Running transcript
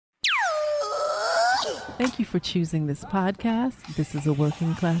Thank you for choosing this podcast. This is a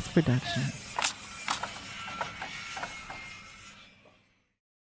working class production.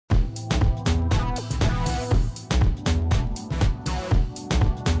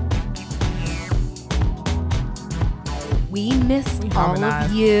 We miss all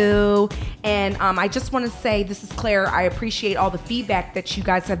of you. And I just want to say, this is Claire. I appreciate all the feedback that you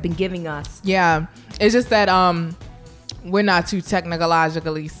guys have been giving us. Yeah. It's just that we're not too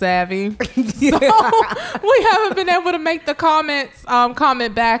technologically savvy. So we haven't been able to make the comments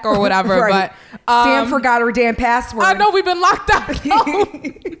comment back or whatever. Right. But Sam forgot her damn password. I know we've been locked out.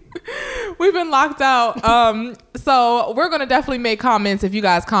 We've been locked out. So we're gonna definitely make comments if you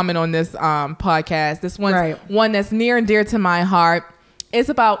guys comment on this podcast. This one's one that's near and dear to my heart. It's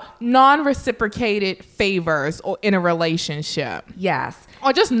about non-reciprocated favors or in a relationship. Yes.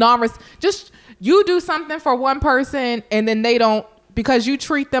 Or just just you do something for one person and then they don't, because you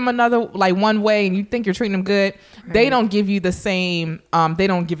treat them one way and you think you're treating them good, they don't give you the same, they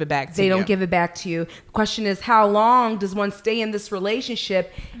don't give it back to you. They don't give it back to you. The question is, how long does one stay in this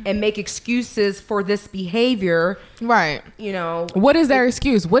relationship and make excuses for this behavior? Right. You know. What is their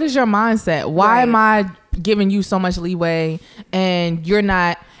excuse? What is your mindset? Why am I giving you so much leeway and you're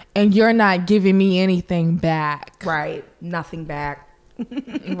not giving me anything back? Right. Nothing back.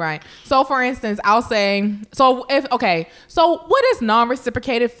 Right. So for instance, I'll say, so what is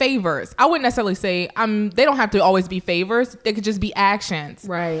non-reciprocated favors? I wouldn't necessarily say they don't have to always be favors. They could just be actions.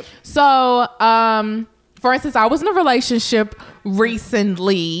 Right. So for instance, I was in a relationship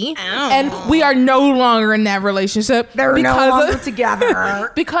recently and we are no longer in that relationship. They're no longer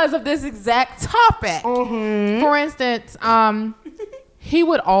together because of this exact topic. For instance, he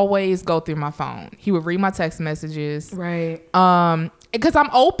would always go through my phone. He would read my text messages. Right. Because I'm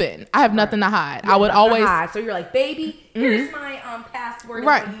open. I have nothing to hide. I would always hide. So you're like, baby, here's my password and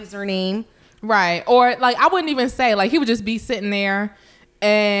my username. Right. Or like I wouldn't even say, like he would just be sitting there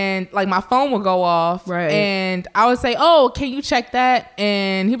and like my phone would go off. Right. And I would say, oh, can you check that?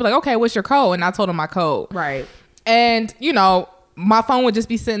 And he'd be like, okay, what's your code? And I told him my code. Right. And you know, my phone would just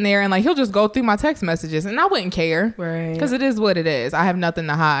be sitting there and like he'll just go through my text messages and I wouldn't care. Right. Because it is what it is. I have nothing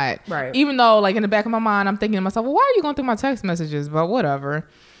to hide. Right. Even though like in the back of my mind I'm thinking to myself, well, why are you going through my text messages? But whatever.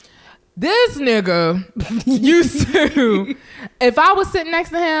 This nigga used to, if I was sitting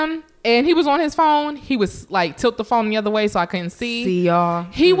next to him and he was on his phone, he was like tilt the phone the other way so I couldn't see y'all.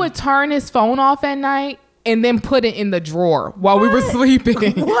 He would turn his phone off at night and then put it in the drawer while we were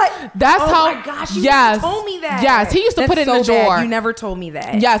sleeping. What? That's how. Oh my gosh! You never told me that. Yes, he used to put it in the drawer. Bad. You never told me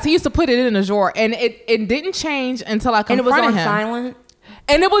that. Yes, he used to put it in the drawer, and it didn't change until I confronted him. And it was on silent.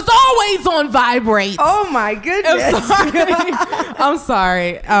 And it was always on vibrate. Oh my goodness! I'm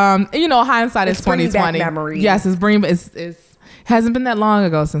sorry. You know, hindsight is 2020. Memories. Yes, it's hasn't been that long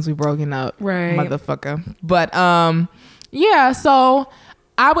ago since we broken up, right, motherfucker. But yeah. So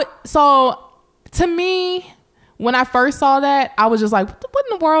to me, when I first saw that, I was just like, what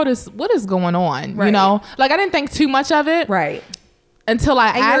in the world what is going on? Right. You know, like I didn't think too much of it. Right. Until I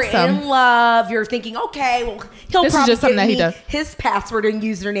asked him. You're in love. You're thinking, okay, well, he'll probably give me his password and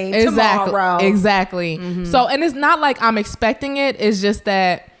username tomorrow. Exactly. Mm-hmm. So, and it's not like I'm expecting it. It's just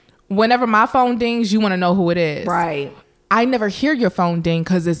that whenever my phone dings, you want to know who it is. Right. I never hear your phone ding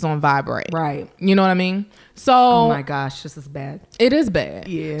because it's on vibrate. Right. You know what I mean? So. Oh my gosh, this is bad. It is bad.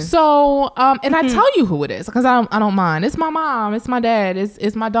 Yeah. So, and I tell you who it is because I don't mind. It's my mom. It's my dad.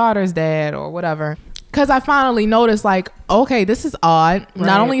 It's my daughter's dad or whatever. Because I finally noticed, like, okay, this is odd. Right.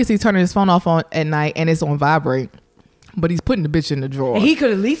 Not only is he turning his phone off at night and it's on vibrate, but he's putting the bitch in the drawer. And he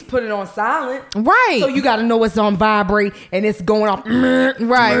could at least put it on silent. Right. So you got to know it's on vibrate and it's going off.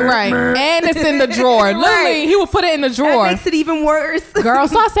 Right. And it's in the drawer. Literally, he would put it in the drawer. That makes it even worse. Girl,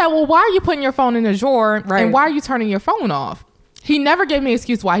 so I said, well, why are you putting your phone in the drawer? Right. And why are you turning your phone off? He never gave me an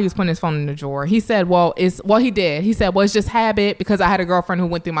excuse why he was putting his phone in the drawer. He said, he did. He said, well, it's just habit because I had a girlfriend who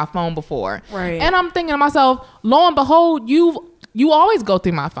went through my phone before. Right. And I'm thinking to myself, lo and behold, you always go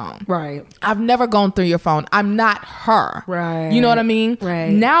through my phone. Right. I've never gone through your phone. I'm not her. Right. You know what I mean?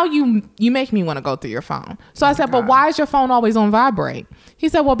 Right. Now you make me want to go through your phone. So I said, but why is your phone always on vibrate? He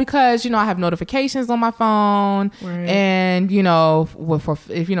said, well, because, I have notifications on my phone. Right. And,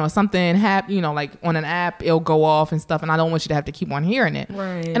 if, something happens, like on an app, it'll go off and stuff. And I don't want you to have to keep on hearing it.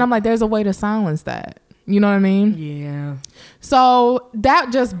 Right. And I'm like, there's a way to silence that. You know what I mean? Yeah. So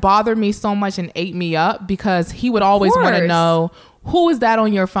that just bothered me so much and ate me up because he would always want to know, who is that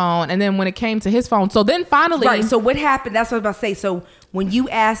on your phone? And then when it came to his phone, so then finally. Right. So what happened? That's what I was about to say. So when you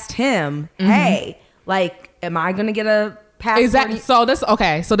asked him, hey, like, am I going to get a password? Exactly. So this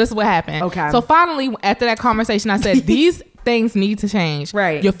is what happened. Okay. So finally, after that conversation, I said, these things need to change.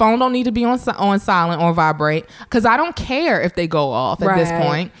 Right. Your phone don't need to be on silent or vibrate, because I don't care if they go off at this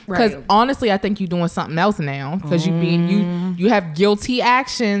point. Because honestly, I think you're doing something else now, because you have guilty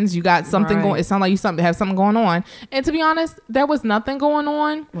actions. You got something going. It sounds like you have something going on. And to be honest, there was nothing going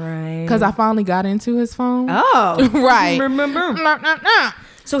on. Right. Because I finally got into his phone. Oh. Right. Remember.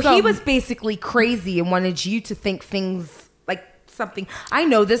 So he was basically crazy and wanted you to think things like something. I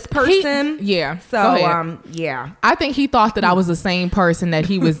know this person. So yeah. I think he thought that I was the same person that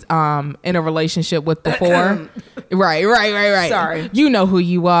he was in a relationship with before. Right. Sorry. You know who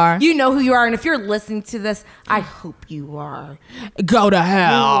you are. You know who you are, and if you're listening to this, I hope you are. Go to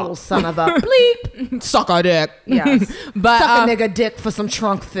hell. You little son of a bleep. Suck a dick. Yes. But suck a nigga dick for some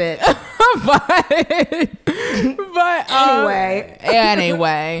trunk fit. but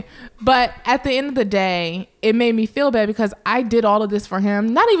anyway. But at the end of the day, it made me feel bad because I did all of this for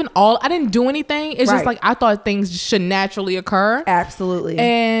him. Not even all. I didn't do anything. It's just like I thought things should naturally occur. Absolutely.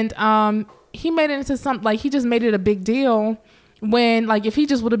 And he made it into something, like he just made it a big deal when, like, if he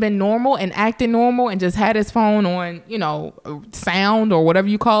just would have been normal and acted normal and just had his phone on, you know, sound or whatever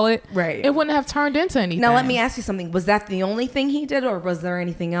you call it. Right. It wouldn't have turned into anything. Now, let me ask you something. Was that the only thing he did, or was there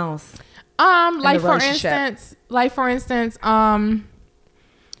anything else? Like for instance, oh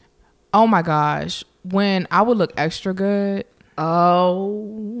my gosh, when I would look extra good.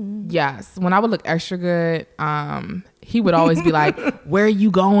 Oh. Yes. When I would look extra good, he would always be like, where are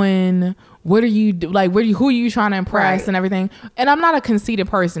you going? What are you like? Who are you trying to impress and everything? And I'm not a conceited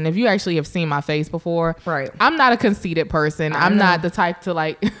person. If you actually have seen my face before, I'm not a conceited person. I'm not the type to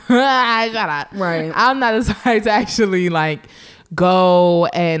like, shut up. Right. I'm not the type to actually like go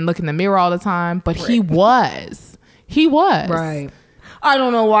and look in the mirror all the time. But he was. Right. I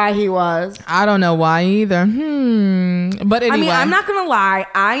don't know why he was. I don't know why either. But anyway. I mean, I'm not going to lie.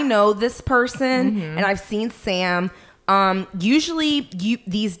 I know this person and I've seen Sam. Usually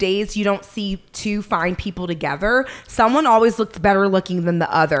these days you don't see two fine people together. Someone always looks better looking than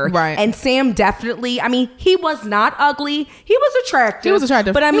the other. Right. And Sam definitely, I mean, he was not ugly. He was attractive.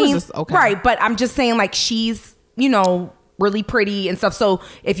 But I mean, okay. Right. But I'm just saying, like, she's, you know, really pretty and stuff. So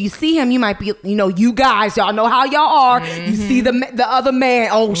if you see him, you might be, you know, you guys, y'all know how y'all are. You see the other man.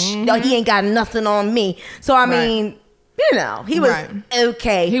 Oh, he ain't got nothing on me. So I mean, you know, he was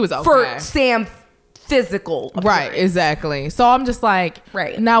okay. He was okay for Sam. Physical appearance. Right, exactly. So I'm just like,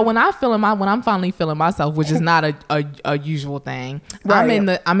 now when I'm finally feeling myself, which is not a usual thing. I'm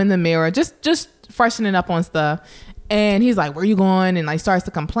in the mirror, just freshening up on stuff, and he's like, where you going? And like starts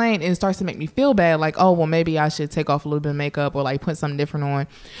to complain, and it starts to make me feel bad, like, oh well, maybe I should take off a little bit of makeup or like put something different on.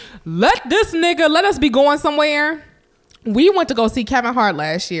 Let us be going somewhere. We went to go see Kevin Hart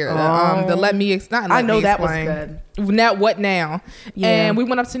last year. The Let Me Explain. I know that was good. Now what now? Yeah. And we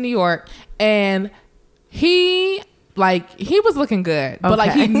went up to New York, and he was looking good, but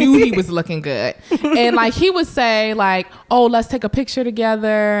like he knew he was looking good. And like he would say like, oh, let's take a picture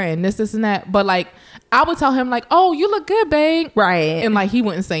together and this and that. But like I would tell him like, oh, you look good, babe. Right. And like he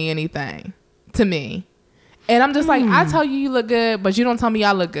wouldn't say anything to me. And I'm just like, I tell you look good, but you don't tell me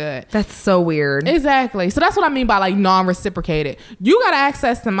I look good. That's so weird. Exactly. So that's what I mean by like non-reciprocated. You got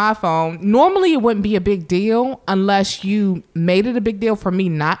access to my phone. Normally it wouldn't be a big deal unless you made it a big deal for me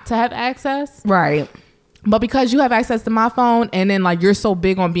not to have access. Right. But because you have access to my phone and then like you're so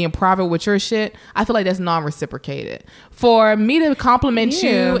big on being private with your shit, I feel like that's non-reciprocated. For me to compliment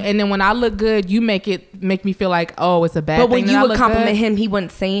you and then when I look good, you make me feel like, oh, it's a bad thing. But when you would compliment him, he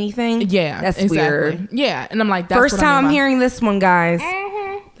wouldn't say anything? Yeah. That's weird. Yeah. And I'm like, that's first what time I'm hearing this one, guys.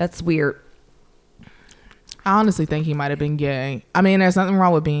 That's weird. I honestly think he might have been gay. I mean, there's nothing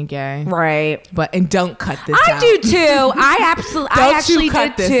wrong with being gay. Right. And don't cut this out. I do too. I actually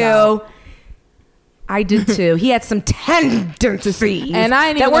did too. I did too. He had some tendencies and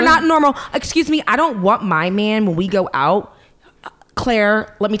that were not normal. Excuse me. I don't want my man when we go out.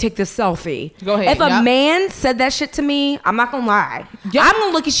 Claire, let me take this selfie. Go ahead. If a man said that shit to me, I'm not gonna lie. I'm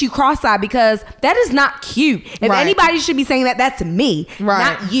gonna look at you cross-eyed because that is not cute. If anybody should be saying that, that's me,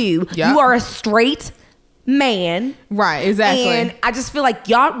 not you. You are a straight man, right? Exactly. And I just feel like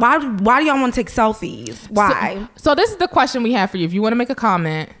y'all, why do y'all want to take selfies? Why? So this is the question we have for you. If you want to make a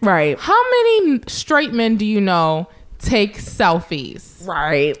comment, right? How many straight men do you know take selfies?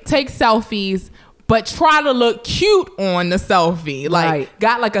 Right. Take selfies, but try to look cute on the selfie. Like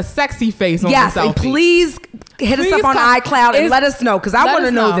got like a sexy face on the selfie. And please hit us up on iCloud and let us know, because I want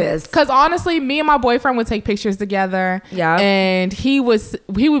to know this. Because honestly, me and my boyfriend would take pictures together. Yeah. And he would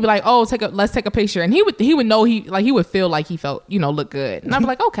be like, "Oh, let's take a picture," and he would know he would feel like he felt look good, and I'd be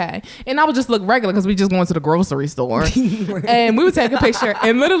like, "Okay," and I would just look regular because we just going to the grocery store, and we would take a picture,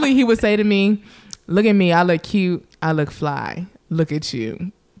 and literally he would say to me, "Look at me, I look cute." I look fly. Look at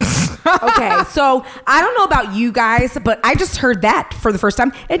you. Okay, so I don't know about you guys, but I just heard that for the first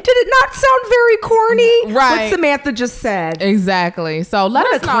time. And did it not sound very corny? Right. What Samantha just said. Exactly. So let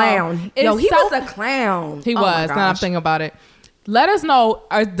us know. Clown. No, he was a clown. He was. Now I'm thinking about it. Let us know.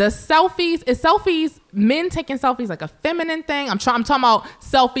 Are the selfies? Is selfies, men taking selfies like a feminine thing? I'm talking about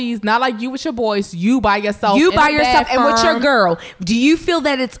selfies, not like you with your boys. You by yourself. You by yourself and with your girl. Do you feel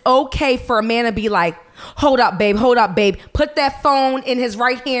that it's okay for a man to be like, hold up, babe, put that phone in his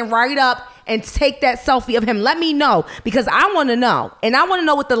right hand right up and take that selfie of him? Let me know, because I want to know, and I want to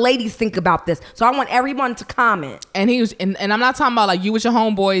know what the ladies think about this. So I want everyone to comment. And he was, and I'm not talking about like you with your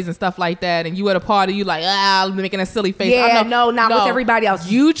homeboys and stuff like that, and you at a party, you like making a silly face. Yeah, no, not with everybody else.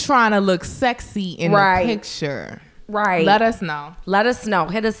 You trying to look sexy in the picture, right? Let us know. Let us know.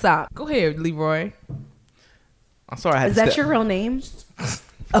 Hit us up. Go ahead, Leroy. I'm sorry. Is that your real name?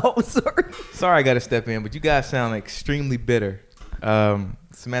 Oh, sorry. Sorry, I got to step in, but you guys sound extremely bitter.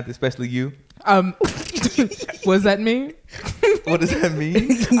 Samantha, especially you. Was that me? What does that mean?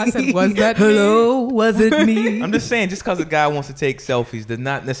 I said, was that Hello, was it me? I'm just saying, just because a guy wants to take selfies does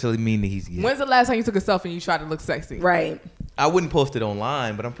not necessarily mean that he's gay. When's the last time you took a selfie and you tried to look sexy? Right. I wouldn't post it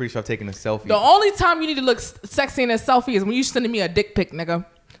online, but I'm pretty sure I've taken a selfie. The only time you need to look sexy in a selfie is when you sending me a dick pic, nigga.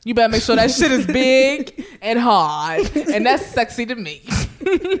 You better make sure that shit is big and hard, and that's sexy to me.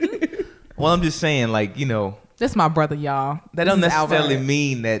 Well, I'm just saying, like, you know, that's my brother, y'all. That don't necessarily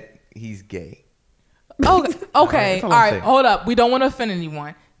mean that he's gay. Oh, okay. All right, saying. hold up. We don't want to offend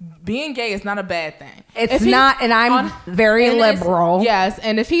anyone. Being gay is not a bad thing. It's not, and I'm very liberal. Yes,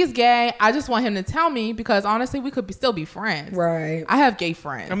 and if he's gay, I just want him to tell me, because honestly, we could still be friends. Right. I have gay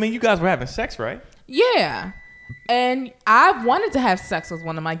friends. I mean, you guys were having sex, right? Yeah. And I've wanted to have sex with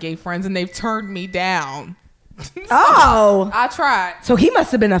one of my gay friends, and they've turned me down. Oh. I tried. So he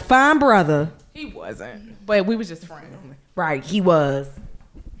must have been a fine brother. He wasn't, but we was just friends. Right, he was.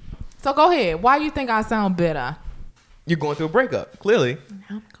 So go ahead. Why you think I sound bitter? You're going through a breakup, clearly.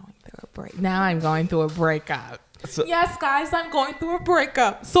 Now I'm going through a breakup. So, yes, guys, I'm going through a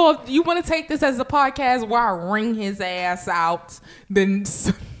breakup. So if you want to take this as a podcast where I wring his ass out, then...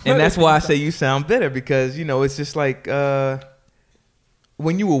 And that's why I say you sound bitter, because, you know, it's just like...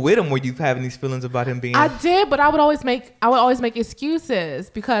 when you were with him, were you having these feelings about him being... I did, but I would always make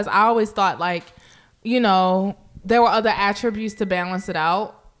excuses, because I always thought, like, you know, there were other attributes to balance it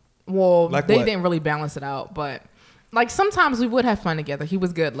out. Well, like they what? didn't really balance it out, but like sometimes we would have fun together. He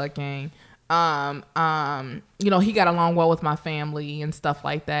was good looking. You know, he got along well with my family and stuff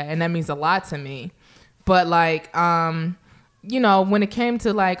like that, and that means a lot to me. But like, you know, when it came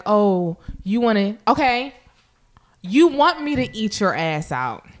to like, oh, you want me to eat your ass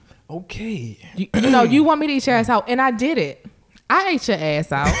out. Okay. You know, you want me to eat your ass out, and I did it. I ate your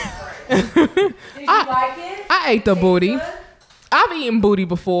ass out. Did you like it? I ate the booty. I've eaten booty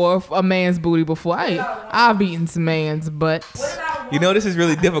before, a man's booty before. I've eaten some man's butts. You know, this is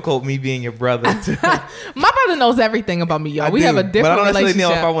really difficult, me being your brother. My brother knows everything about me, y'all. We have a different relationship. But I don't necessarily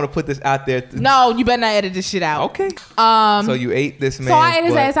know if I want to put this out there. No, you better not edit this shit out. Okay. So you ate this man. So I ate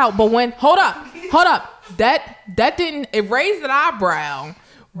his ass out, but when hold up. That didn't, it raised an eyebrow,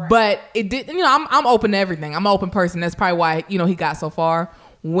 right. But it didn't. You know, I'm open to everything. I'm an open person. That's probably why, you know, he got so far.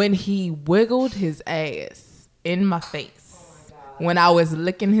 When he wiggled his ass in my face. When I was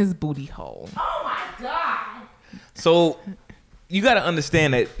licking his booty hole. Oh my God. So you got to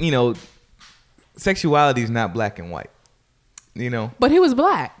understand that, you know, sexuality is not black and white, you know. But he was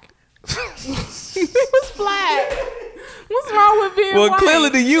black. He was black. What's wrong with being white? Well, clearly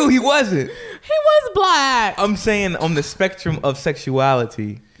to you, he wasn't. He was black. I'm saying on the spectrum of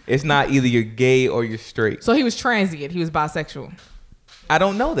sexuality, it's not either you're gay or you're straight. So he was transient. He was bisexual. I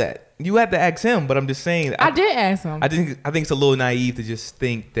don't know that. You had to ask him, but I'm just saying. I did ask him. I think it's a little naive to just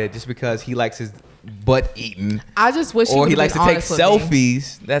think that just because he likes his butt eaten, I just wish or he likes to take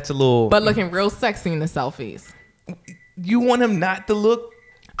selfies. That's a little. But looking real sexy in the selfies. You want him not to look?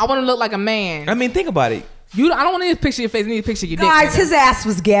 I want him to look like a man. I mean, think about it. I don't want to picture your face. I need to picture your dick. Guys, his ass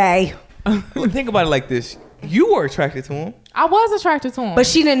was gay. Think about it like this. You were attracted to him. I was attracted to him. But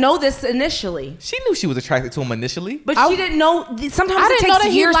she didn't know this initially. She knew she was attracted to him initially. But she didn't know. Sometimes I didn't know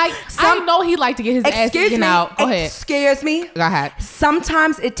that years. I didn't know he liked to get his ass eaten out. Go ahead. Excuse me. Go ahead.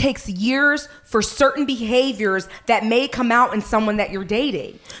 Sometimes it takes years for certain behaviors that may come out in someone that you're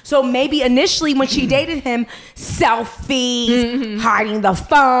dating. So maybe initially when she dated him, selfies, hiding the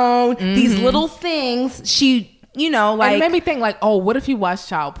phone, these little things, she you know, like, and it made me think like, oh, what if he watched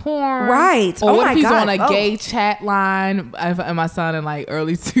child porn? Right. Or Oh what my if he's God. on a gay chat line? Am I sounding like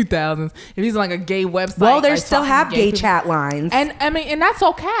early 2000s? If he's on like a gay website. well, there like, still talking to have gay people. chat lines. And I mean, and that's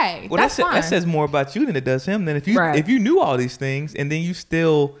okay. Well, that's that fine. says more about you than it does him. Then if you Right. if you knew all these things and then you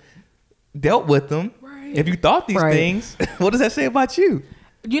still dealt with them, Right. if you thought these Right. things, what does that say about you?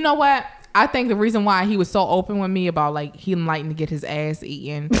 You know what? I think the reason why he was so open with me about like him liking to get his ass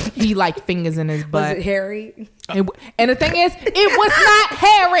eaten, he like fingers in his butt. Was it hairy? And the thing is, it was not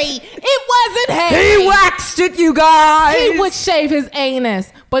hairy. It wasn't hairy. He waxed it, you guys. He would shave his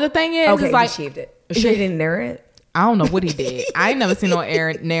anus. But the thing is, Okay, it's like he shaved it. Sure, he didn't nair it. I don't know what he did. I ain't never seen no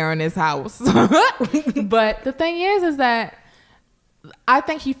nair in his house. But the thing is that I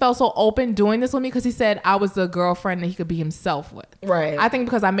think he felt so open doing this with me because he said I was the girlfriend that he could be himself with. Right. I think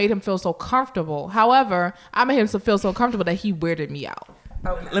because I made him feel so comfortable. However, I made him feel so comfortable that he weirded me out.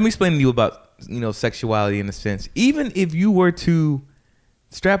 Let me explain to you about sexuality in a sense. Even if you were to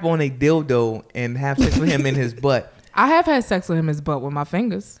strap on a dildo and have sex with him in his butt, I have had sex with him in his butt with my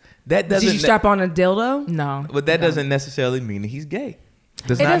fingers. that doesn't. Did you strap on a dildo? No. But that No. doesn't necessarily mean that he's gay.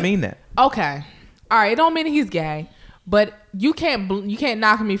 Does It not is- mean that. Okay. All right. It don't mean that he's gay. But you can't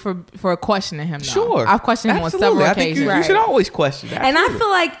knock me for questioning him. Though. Sure, I've questioned him on absolutely. several I think occasions. you should always question that. And I feel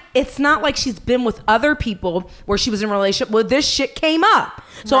like it's not like she's been with other people where she was in a relationship where this shit came up.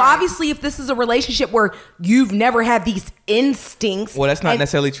 So Right. obviously, if this is a relationship where you've never had these instincts, Well, that's not and-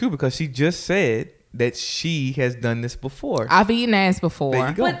 necessarily true because she just said that she has done this before. I've eaten ass before. There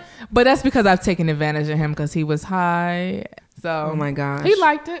you go. But that's because I've taken advantage of him because he was high. So Oh my gosh. he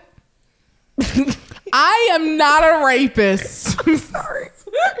liked it. I am not a rapist. Sorry.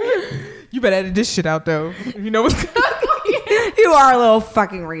 You better edit this shit out though. You know what's You are a little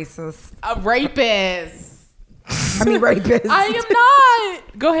fucking racist. a rapist. I mean, rapist. I am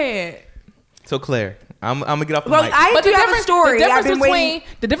not. Go ahead. So Claire, I'm gonna get off the Well, mic. I do have a story. The I've difference, been waiting.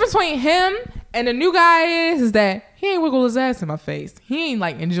 the difference between him and the new guy is that he ain't wiggle his ass in my face. He ain't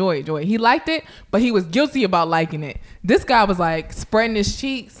like enjoy it. He liked it, but he was guilty about liking it. This guy was like spreading his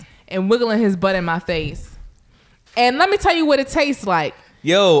cheeks and wiggling his butt in my face. And let me tell you what it tastes like.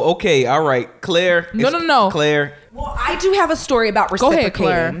 Yo, okay, all right, Claire. No. Claire. Well, I do have a story about Go reciprocating. ahead,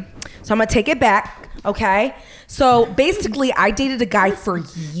 Claire. So I'm gonna take it back. Okay. So basically, I dated a guy for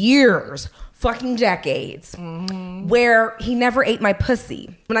years, fucking decades, where he never ate my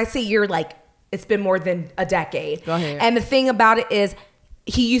pussy. When I say year, like it's been more than a decade. Go ahead. And the thing about it is,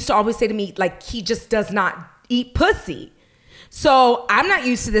 he used to always say to me, like, he just does not eat pussy. So I'm not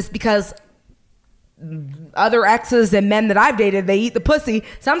used to this because other exes and men that I've dated, they eat the pussy.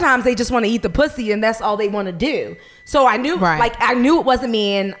 Sometimes they just want to eat the pussy and that's all they want to do. So I knew, Right. like, I knew it wasn't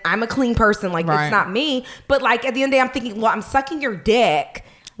me and I'm a clean person. Like, Right. it's not me. But like, at the end of the day, I'm thinking, well, I'm sucking your dick,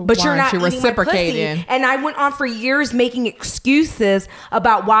 but Why you're not aren't you eating my pussy. reciprocating? And I went on for years making excuses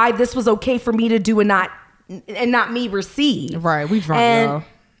about why this was okay for me to do and not me receive. Right, we drunk, And- y'all.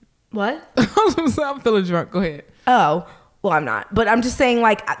 What? I'm feeling drunk. Go ahead. Oh, well, I'm not. But I'm just saying,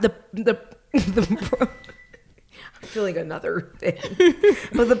 like, the I'm feeling another thing.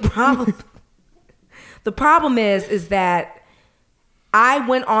 But the problem is that I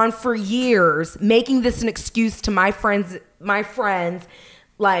went on for years making this an excuse to my friends,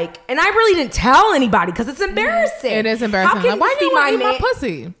 like, and I really didn't tell anybody because it's embarrassing. It is embarrassing. How can Like, why this you be want to eat my man-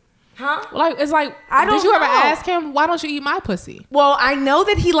 pussy? Huh? Like, it's like, I don't did you ever know. ask him, why don't you eat my pussy? Well, I know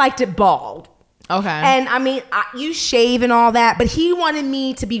that he liked it bald. Okay. And I mean, you shave and all that, but he wanted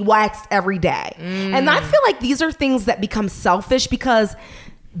me to be waxed every day. And I feel like these are things that become selfish because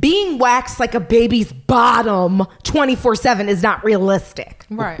being waxed like a baby's bottom 24/7 is not realistic.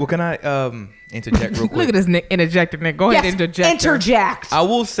 right. Well, can I interject real quick? Look at this Nick interjecting, Nick. Go ahead and interject. her. Interject. I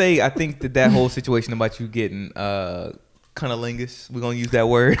will say, I think that whole situation about you getting cunnilingus, we're gonna use that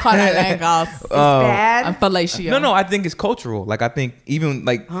word. Cunnilingus. It's bad. And fellatio. No, I think it's cultural. Like, I think even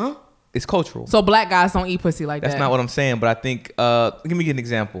like, it's cultural. So black guys don't eat pussy like That's that. not what I'm saying, but I think, let me give an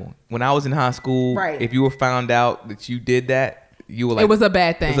example. When I was in high school, Right. if you were found out that you did that, you were like, It was a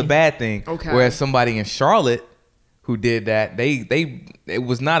bad thing. It was a bad thing. Okay. Whereas somebody in Charlotte who did that, it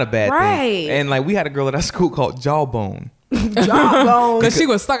was not a bad Right. thing. And like, we had a girl at our school called Jawbone. Jawbone. Because she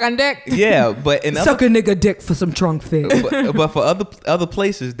was stuck on dick. Yeah, but in Suck a nigga dick for some trunk fit. but for other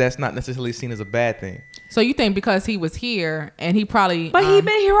places, that's not necessarily seen as a bad thing. So you think because he was here and he probably But he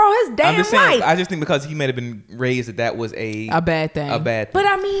been here all his I'm damn just saying. life. I just think because he may have been raised that was a bad thing. A bad thing. But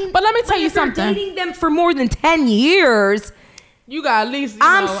I mean, But let me tell you if you're something. dating them for more than 10 years. You got at least.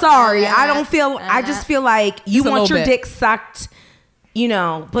 I'm sorry. I don't feel. I just feel like you Just a want little your bit. dick sucked,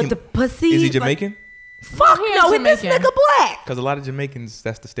 but the pussy. Is he like, Jamaican? fuck He no, is and this Jamaican. nigga black. Because a lot of Jamaicans,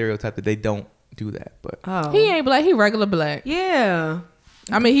 that's the stereotype that they don't do that. But he ain't black. He regular black. Yeah.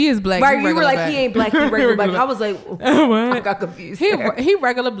 I mean, he is black. Right, you were like, he ain't black, he regular black. I was like, I got confused. He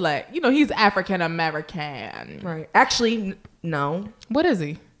regular black. You know, he's African American. Right. Actually, no. What is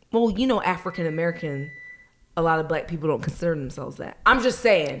he? Well, you know, African American, a lot of black people don't consider themselves that. I'm just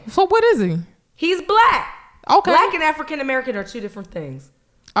saying. So what is he? He's black. Okay. Black and African American are two different things.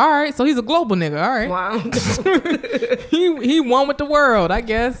 All right, so he's a global nigga. All right. Wow. he won with the world, I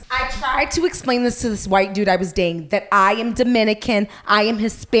guess. I tried to explain this to this white dude I was dating, that I am Dominican, I am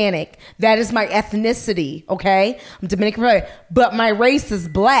Hispanic. That is my ethnicity, okay? I'm Dominican, but my race is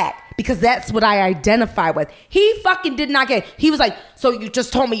black because that's what I identify with. He fucking did not get it. He was like, so you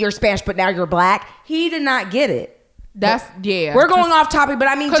just told me you're Spanish, but now you're black? He did not get it. We're going off topic, but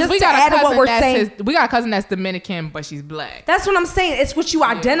I mean, just to add to what we're saying, we got a cousin that's Dominican, but she's black. That's what I'm saying. It's what you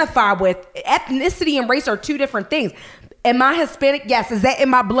identify with. Ethnicity and race are two different things. Am I Hispanic? Yes. Is that in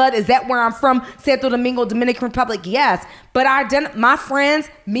my blood? Is that where I'm from? Santo Domingo, Dominican Republic? Yes. But my friends,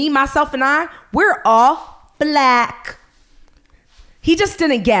 me, myself, and I, we're all black. He just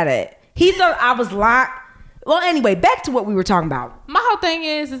didn't get it. He thought I was like, well, anyway, back to what we were talking about. My whole thing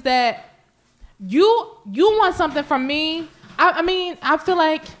is that you want something from me. I mean, I feel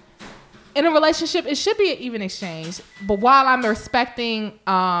like in a relationship, it should be an even exchange. But while I'm respecting,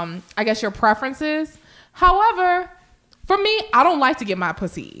 I guess, your preferences, however, for me, I don't like to get my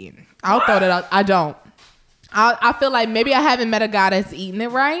pussy eaten. I'll throw that out. I don't. I feel like maybe I haven't met a guy that's eating it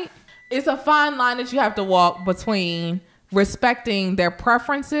right. It's a fine line that you have to walk between respecting their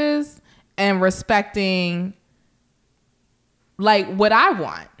preferences and respecting, like, what I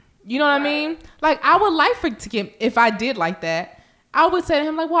want. You know what I mean? Like, I would like to get, if I did like that, I would say to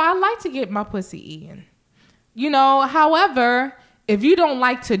him, like, well, I like to get my pussy eaten. You know, however, if you don't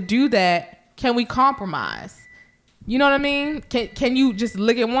like to do that, can we compromise? You know what I mean? Can you just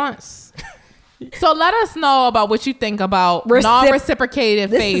lick it once? So let us know about what you think about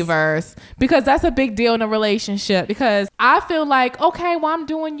non-reciprocated favors, because that's a big deal in a relationship. Because I feel like, okay, well, I'm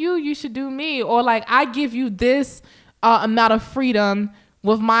doing you, you should do me. Or like, I give you this amount of freedom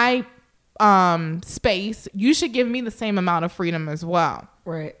with my space, you should give me the same amount of freedom as well.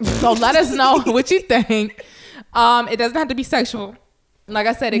 Right. So let us know what you think. It doesn't have to be sexual. Like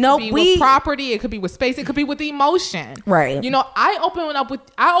I said, it could be with property, it could be with space, it could be with emotion. Right. You know, I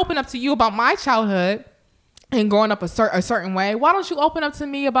open up to you about my childhood and growing up a certain way. Why don't you open up to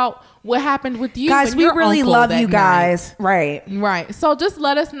me about what happened with you? Guys, we really love you guys. Right. Right. So just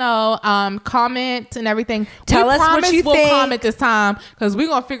let us know. Comment and everything. Tell us what you think. We'll comment this time because we're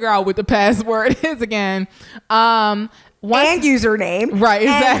going to figure out what the password is again. And username. Right.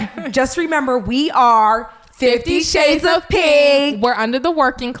 Exactly. And just remember, we are 50 Shades of Pink. We're under the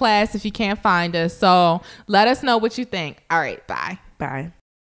working class if you can't find us. So let us know what you think. All right. Bye. Bye.